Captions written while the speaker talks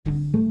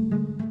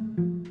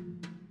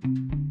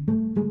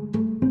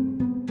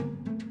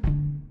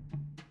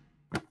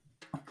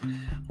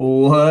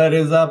What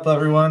is up,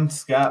 everyone?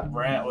 Scott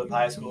Brandt with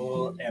High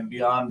School and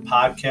Beyond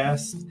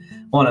Podcast.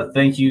 I want to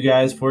thank you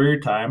guys for your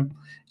time.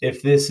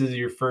 If this is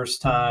your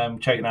first time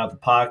checking out the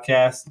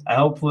podcast, I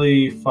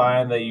hopefully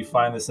find that you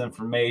find this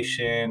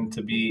information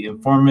to be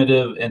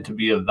informative and to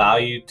be of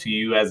value to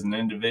you as an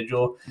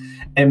individual,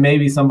 and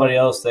maybe somebody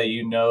else that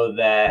you know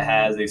that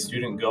has a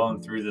student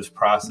going through this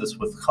process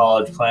with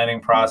college planning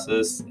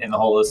process and the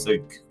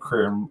holistic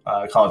career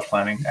college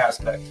planning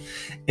aspect.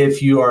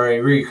 If you are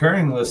a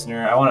recurring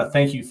listener, I want to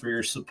thank you for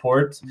your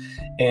support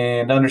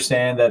and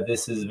understand that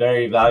this is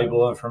very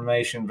valuable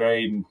information,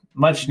 very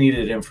much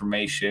needed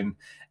information,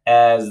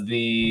 as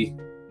the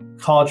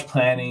college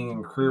planning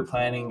and career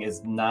planning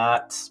is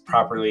not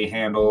properly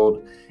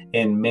handled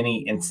in many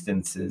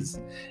instances.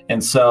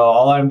 And so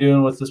all I'm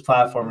doing with this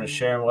platform is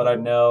sharing what I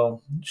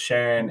know,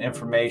 sharing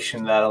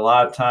information that a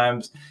lot of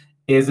times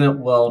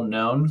isn't well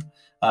known.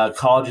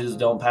 Colleges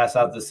don't pass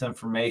out this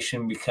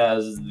information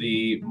because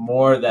the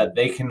more that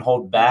they can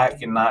hold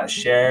back and not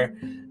share,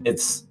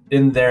 it's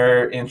in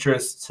their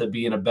interest to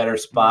be in a better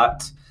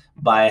spot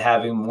by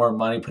having more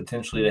money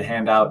potentially to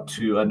hand out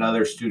to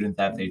another student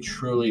that they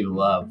truly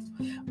love.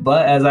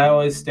 But as I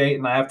always state,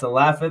 and I have to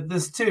laugh at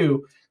this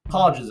too,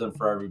 college isn't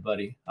for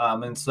everybody.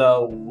 And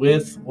so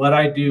with what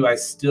I do, I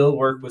still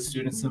work with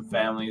students and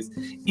families,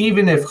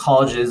 even if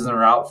college isn't a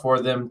route for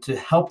them, to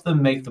help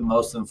them make the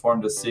most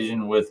informed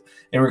decision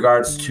in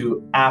regards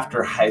to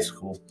after high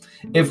school.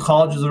 If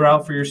college is a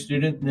route for your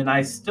student, then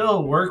I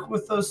still work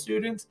with those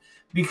students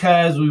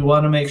because we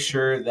want to make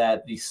sure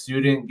that the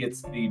student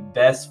gets the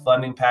best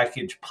funding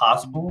package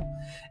possible.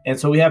 And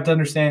so we have to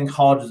understand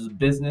college is a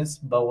business,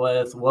 but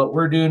with what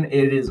we're doing,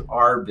 it is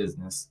our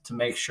business to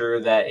make sure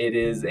that it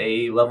is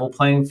a level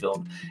playing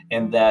field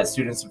and that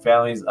students and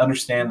families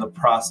understand the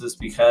process,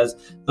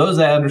 because those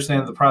that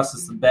understand the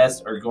process the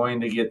best are going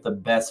to get the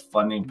best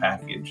funding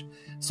package.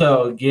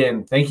 So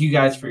again, thank you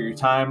guys for your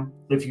time.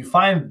 If you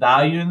find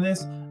value in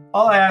this,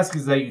 all I ask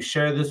is that you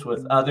share this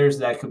with others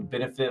that could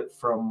benefit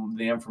from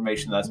the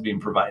information that's being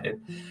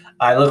provided.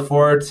 I look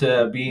forward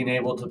to being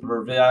able to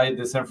provide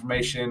this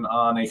information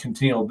on a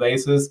continual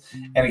basis.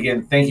 And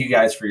again, thank you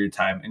guys for your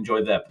time.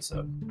 Enjoy the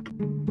episode.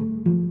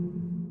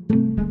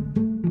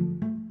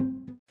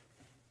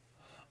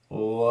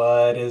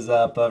 What is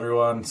up,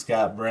 everyone?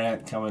 Scott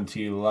Brandt coming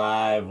to you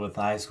live with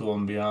High School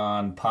and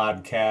Beyond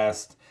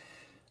Podcast.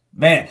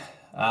 Man,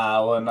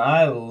 when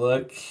I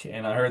look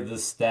and I heard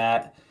this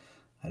stat,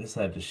 I just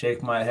had to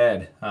shake my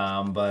head.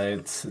 But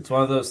it's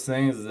one of those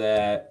things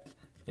that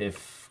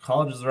if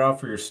college is a route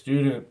for your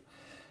student,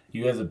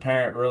 you as a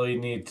parent really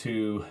need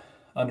to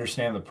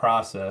understand the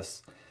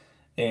process,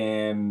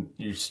 and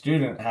your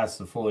student has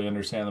to fully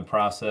understand the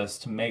process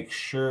to make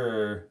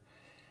sure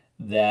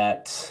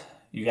that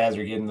you guys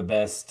are getting the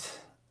best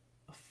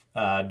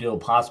deal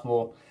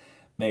possible,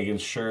 making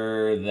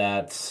sure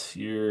that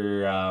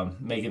you're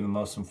making the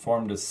most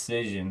informed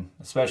decision,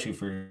 especially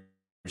for your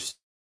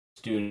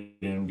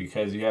student,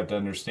 because you have to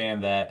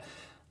understand that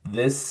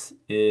this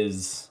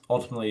is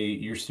ultimately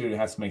your student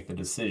has to make the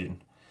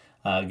decision.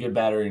 Good,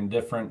 bad, or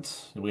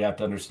indifferent, we have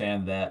to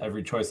understand that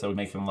every choice that we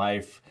make in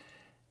life,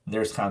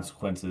 there's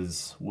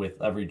consequences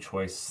with every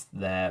choice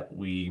that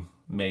we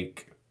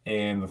make,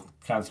 and the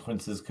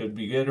consequences could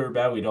be good or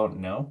bad, we don't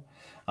know.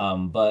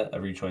 But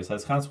every choice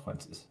has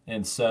consequences.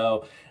 And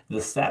so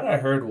the stat I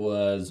heard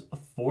was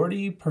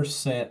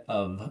 40%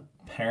 of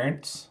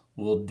parents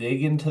will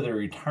dig into their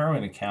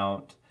retirement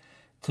account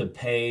to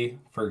pay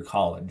for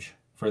college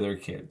for their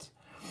kids.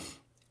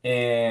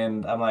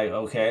 And I'm like,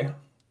 okay,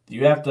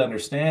 you have to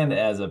understand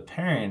as a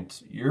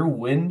parent, your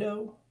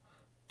window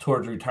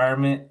towards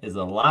retirement is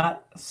a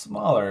lot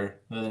smaller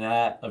than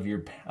that of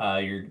your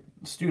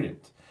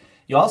student.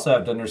 You also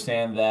have to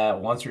understand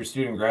that once your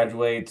student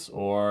graduates,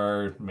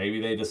 or maybe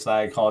they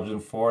decide college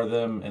isn't for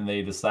them and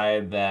they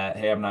decide that,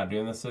 hey, I'm not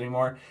doing this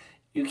anymore,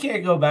 you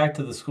can't go back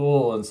to the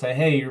school and say,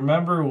 hey, you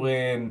remember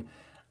when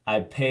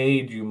I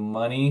paid you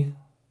money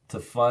to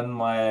fund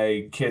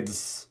my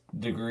kid's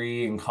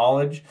degree in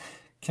college?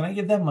 Can I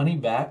get that money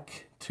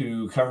back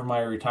to cover my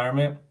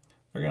retirement?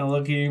 They're going to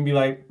look at you and be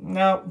like,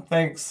 no,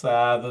 thanks.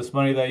 This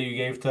money that you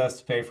gave to us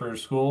to pay for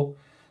school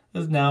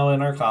is now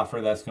in our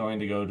coffer. That's going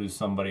to go to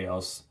somebody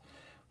else,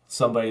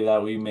 somebody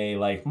that we may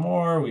like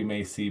more, we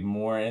may see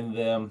more in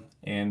them.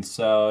 And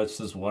so it's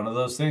just one of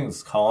those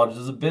things. College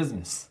is a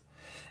business.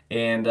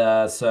 And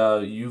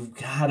so you've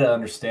got to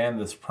understand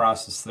this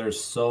process.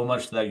 There's so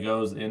much that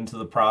goes into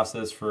the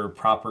process for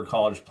proper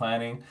college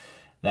planning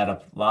that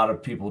a lot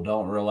of people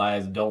don't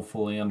realize, don't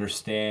fully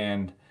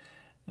understand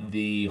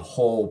the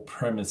whole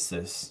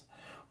premises.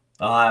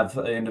 I'll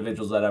have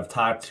individuals that I've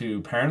talked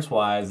to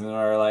parents-wise and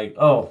are like,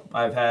 oh,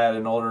 I've had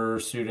an older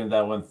student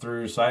that went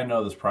through, so I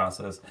know this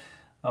process.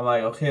 I'm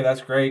like, okay,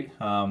 that's great.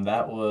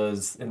 That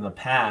was in the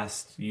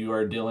past. You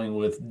are dealing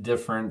with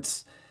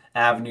different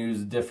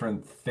avenues,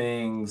 different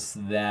things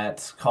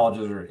that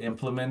colleges are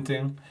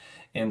implementing.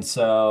 And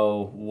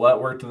so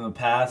what worked in the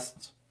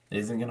past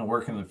isn't going to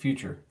work in the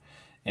future.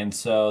 And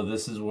so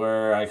this is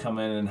where I come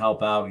in and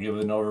help out, give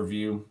an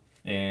overview,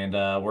 and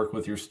work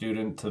with your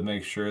student to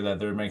make sure that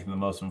they're making the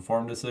most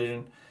informed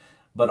decision.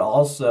 But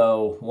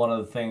also, one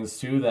of the things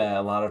too that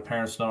a lot of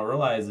parents don't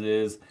realize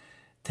is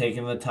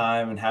taking the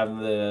time and having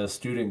the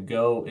student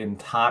go and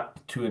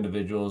talk to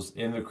individuals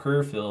in the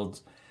career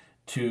fields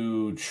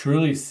to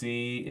truly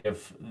see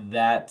if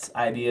that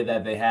idea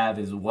that they have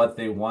is what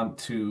they want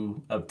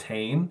to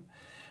obtain.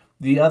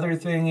 The other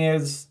thing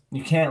is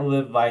you can't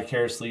live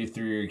vicariously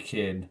through your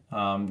kid.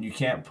 You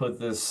can't put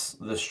the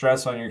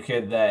stress on your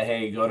kid that,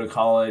 hey, go to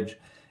college,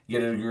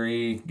 get a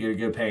degree, get a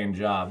good paying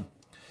job.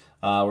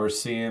 We're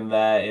seeing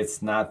that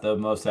it's not the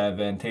most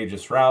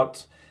advantageous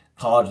route.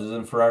 College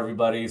isn't for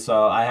everybody.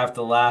 So I have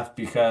to laugh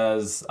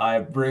because I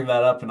bring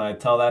that up and I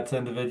tell that to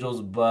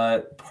individuals.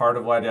 But part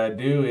of what I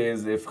do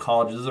is if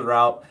college is a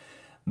route,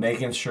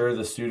 making sure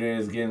the student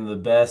is getting the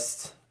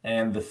best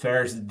and the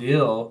fairest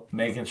deal,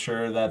 making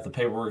sure that the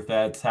paperwork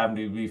that's having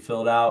to be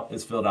filled out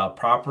is filled out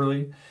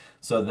properly.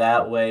 So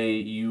that way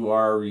you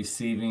are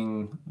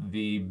receiving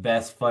the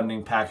best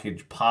funding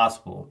package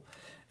possible.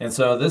 And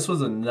so this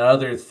was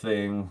another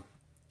thing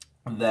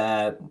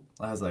that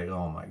I was like,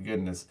 oh my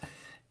goodness.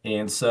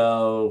 And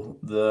so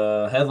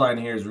the headline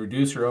here is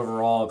reduce your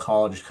overall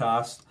college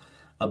cost.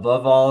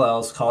 Above all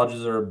else,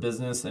 colleges are a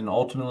business and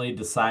ultimately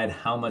decide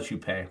how much you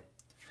pay.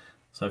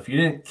 So if you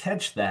didn't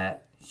catch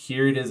that,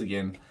 here it is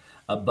again.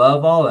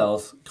 Above all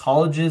else,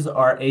 colleges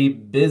are a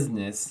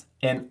business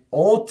and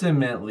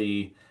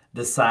ultimately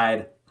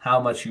decide how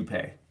much you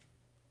pay.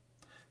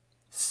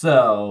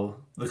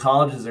 So the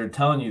colleges are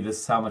telling you this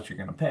is how much you're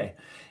going to pay.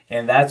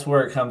 And that's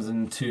where it comes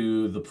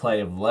into the play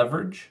of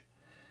leverage,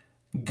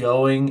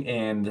 going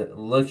and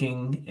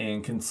looking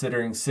and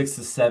considering 6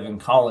 to 7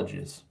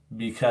 colleges.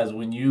 Because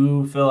when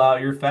you fill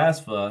out your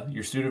FAFSA,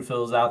 your student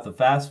fills out the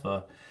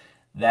FAFSA,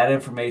 that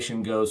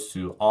information goes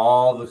to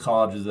all the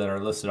colleges that are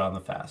listed on the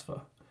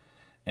FAFSA.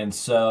 And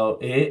so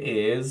it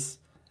is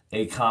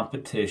a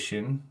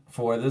competition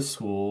for the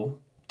school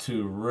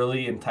to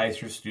really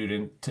entice your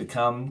student to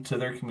come to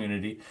their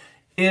community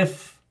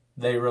if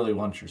they really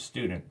want your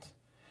student.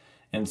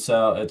 And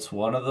so it's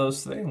one of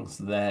those things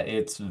that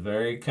it's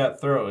very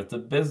cutthroat. It's a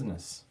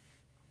business.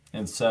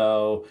 And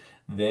so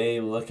they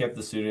look at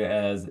the student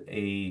as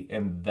a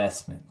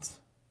investment.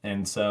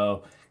 And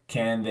so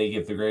can they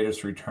get the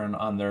greatest return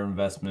on their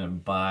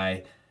investment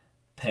by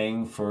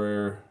paying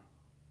for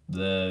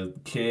the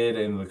kid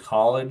in the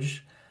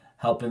college,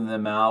 helping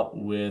them out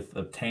with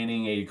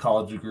obtaining a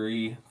college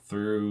degree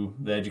through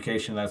the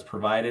education that's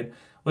provided,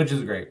 which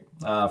is great.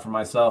 For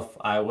myself,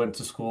 I went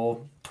to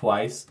school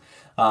twice.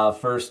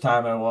 First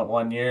time I went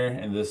 1 year,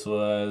 and this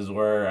was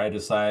where I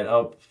decided,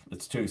 oh,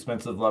 it's too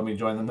expensive, let me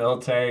join the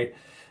military.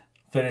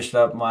 Finished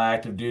up my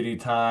active duty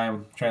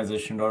time,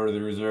 transitioned over to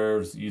the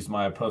reserves, used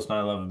my post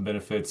 9/11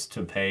 benefits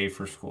to pay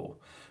for school.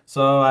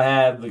 So I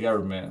had the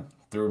government,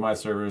 through my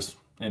service,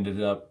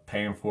 ended up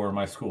paying for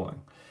my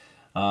schooling.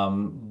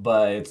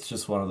 But it's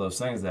just one of those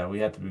things that we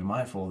have to be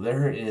mindful.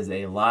 There is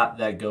a lot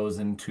that goes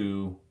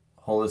into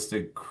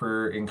holistic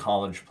career in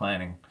college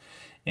planning.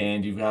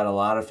 And you've got a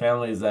lot of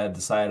families that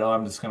decide, oh,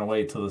 I'm just going to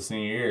wait till the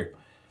senior year.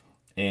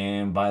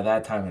 And by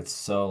that time, it's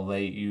so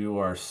late. You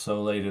are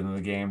so late in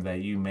the game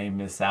that you may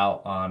miss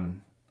out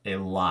on a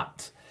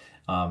lot.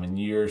 And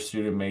your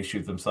student may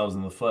shoot themselves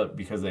in the foot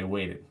because they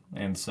waited.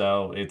 And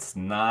so it's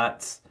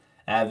not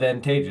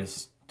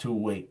advantageous to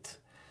wait.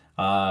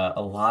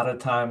 A lot of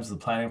times the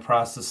planning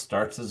process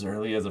starts as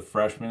early as a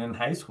freshman in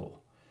high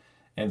school.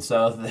 And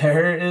so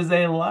there is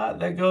a lot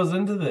that goes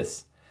into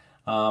this.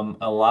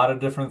 A lot of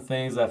different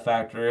things that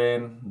factor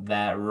in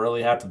that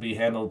really have to be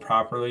handled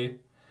properly.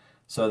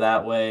 So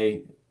that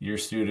way your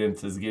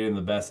student is getting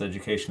the best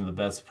education, the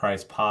best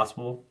price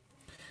possible.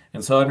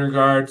 And so in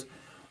regards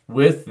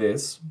with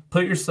this,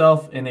 put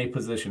yourself in a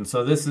position.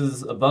 So this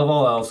is above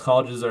all else,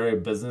 colleges are a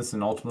business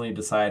and ultimately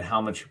decide how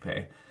much you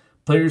pay.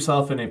 Put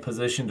yourself in a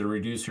position to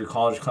reduce your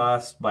college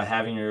costs by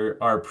having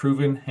our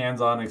proven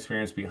hands-on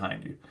experience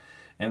behind you.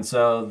 And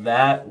so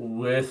that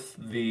with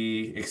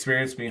the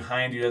experience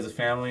behind you as a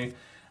family,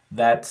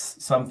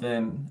 that's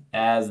something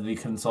as the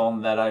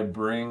consultant that I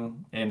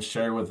bring and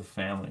share with the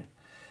family.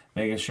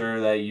 Making sure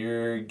that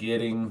you're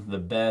getting the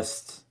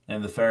best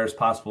and the fairest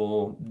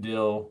possible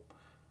deal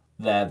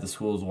that the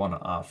schools want to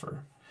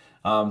offer.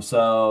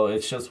 So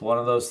it's just one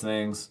of those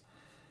things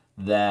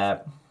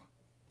that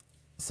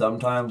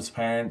sometimes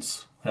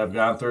parents have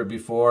gone through it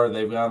before.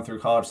 They've gone through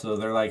college, so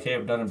they're like, hey,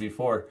 I've done it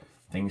before.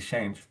 Things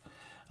change.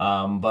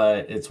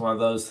 But it's one of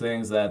those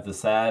things that the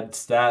sad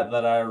stat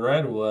that I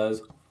read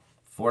was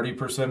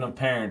 40% of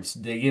parents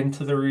dig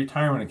into their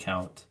retirement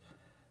account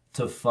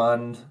to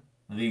fund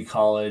the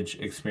college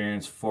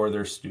experience for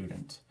their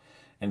students.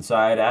 And so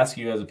I'd ask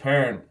you as a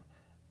parent,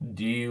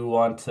 do you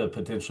want to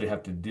potentially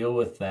have to deal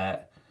with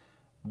that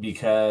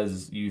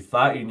because you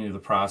thought you knew the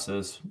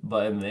process,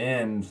 but in the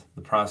end,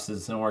 the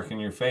process didn't work in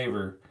your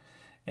favor,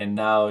 and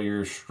now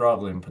you're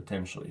struggling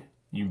potentially.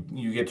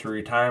 You get to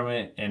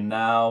retirement, and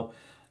now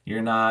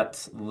you're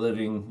not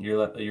living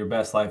your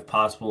best life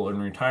possible in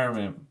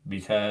retirement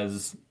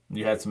because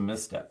you had some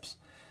missteps.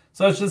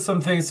 So it's just some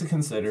things to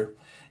consider.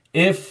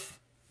 If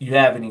you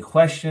have any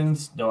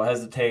questions, don't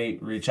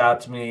hesitate. Reach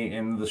out to me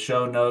in the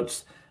show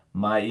notes.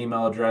 My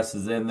email address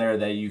is in there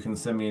that you can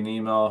send me an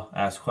email,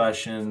 ask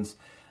questions.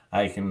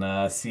 I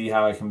can see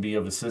how I can be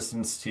of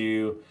assistance to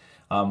you.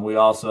 We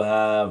also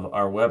have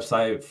our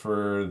website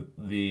for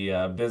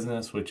the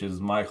business, which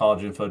is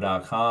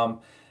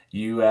mycollegeinfo.com.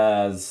 You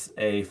as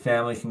a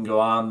family can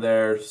go on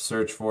there,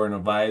 search for an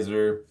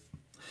advisor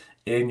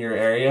in your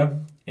area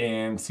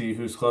and see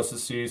who's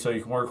closest to you so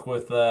you can work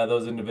with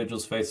those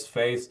individuals face to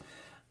face.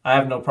 I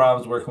have no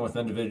problems working with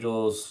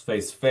individuals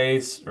face to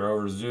face or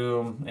over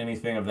Zoom,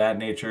 anything of that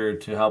nature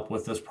to help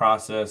with this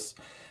process.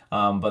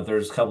 But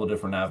there's a couple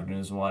different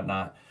avenues and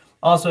whatnot.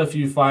 Also, if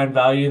you find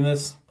value in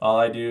this, all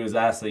I do is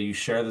ask that you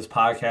share this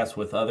podcast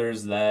with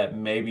others that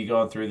may be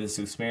going through this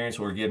experience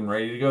or getting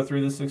ready to go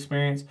through this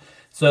experience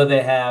so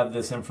they have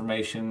this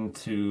information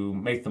to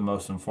make the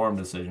most informed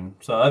decision.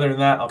 So other than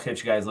that, I'll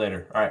catch you guys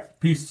later. All right,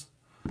 peace.